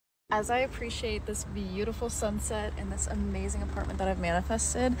As I appreciate this beautiful sunset and this amazing apartment that I've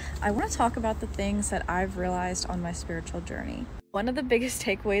manifested, I want to talk about the things that I've realized on my spiritual journey. One of the biggest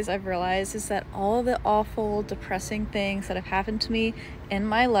takeaways I've realized is that all of the awful, depressing things that have happened to me in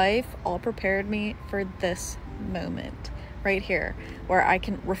my life all prepared me for this moment right here, where I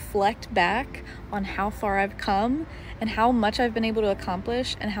can reflect back on how far I've come and how much I've been able to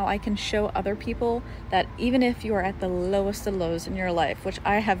accomplish, and how I can show other people that even if you are at the lowest of lows in your life, which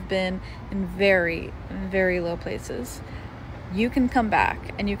I have been in very, very low places, you can come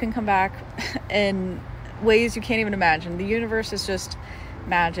back, and you can come back in ways you can't even imagine. The universe is just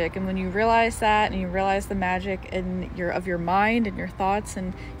magic, and when you realize that, and you realize the magic in your mind and your thoughts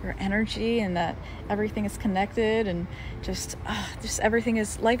and your energy, and that everything is connected, and just everything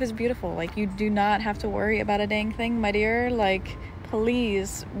is, life is beautiful. Like, you do not have to worry about a dang thing, my dear. Like,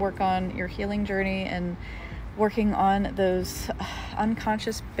 please work on your healing journey and working on those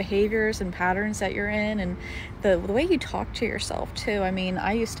unconscious behaviors and patterns that you're in, and the way you talk to yourself too. I mean,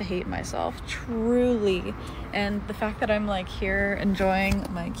 I used to hate myself truly, and the fact that I'm like here enjoying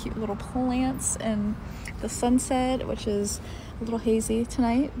my cute little plants and the sunset, which is a little hazy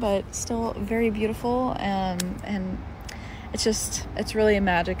tonight but still very beautiful, and it's really a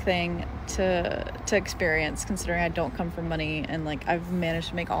magic thing to experience, considering I don't come from money, and like I've managed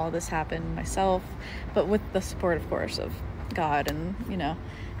to make all of this happen myself, but with the support, of course, of God and, you know,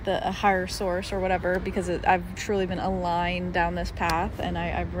 a higher source or whatever, because I've truly been aligned down this path, and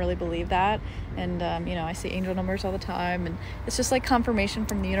I really believe that. And you know, I see angel numbers all the time, and it's just like confirmation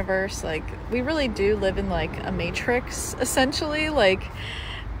from the universe. Like, we really do live in like a matrix, essentially. Like,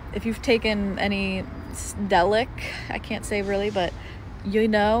 if you've taken any Delic, I can't say really, but you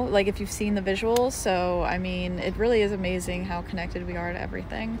know, like if you've seen the visuals. So I mean, it really is amazing how connected we are to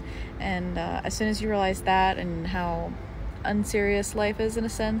everything. And as soon as you realize that, and how unserious life is, in a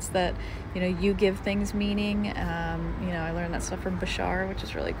sense, that, you know, you give things meaning. You know, I learned that stuff from Bashar, which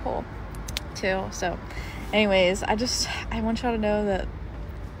is really cool too. So anyways, I want y'all to know that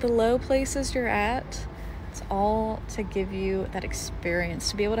the low places you're at, it's all to give you that experience,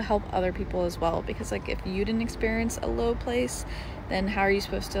 to be able to help other people as well. Because like, if you didn't experience a low place, then how are you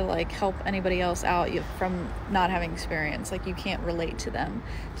supposed to like help anybody else out from not having experience? Like, you can't relate to them.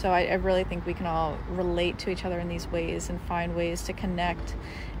 So I really think we can all relate to each other in these ways, and find ways to connect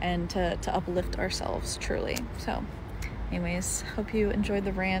and to uplift ourselves truly. So anyways, hope you enjoyed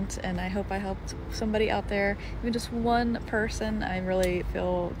the rant, and I hope I helped somebody out there, even just one person. I really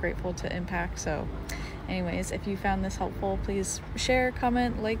feel grateful to impact. So anyways, if you found this helpful, please share,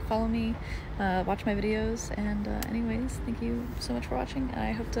 comment, like, follow me, watch my videos. And anyways, thank you so much for watching, and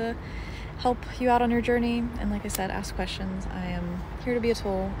I hope to help you out on your journey. And like I said, ask questions. I am here to be a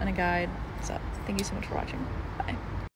tool and a guide. So thank you so much for watching.